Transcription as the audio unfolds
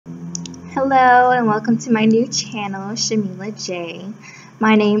Hello and welcome to my new channel, Shamila J.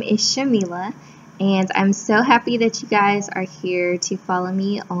 My name is Shamila and I'm so happy that you guys are here to follow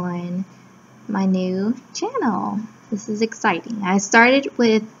me on my new channel. This is exciting. I started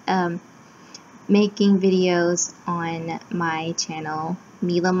with making videos on my channel,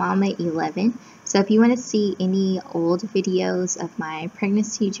 Mila Mama 11. So if you want to see any old videos of my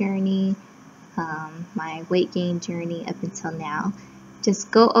pregnancy journey, my weight gain journey up until now,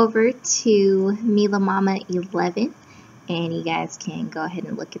 just go over to Mila Mama 11 and you guys can go ahead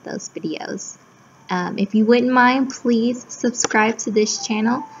and look at those videos. If you wouldn't mind, please subscribe to this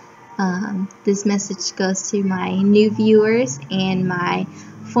channel. This message goes to my new viewers and my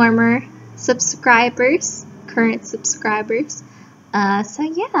former subscribers, current subscribers. So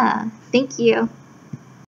yeah, thank you.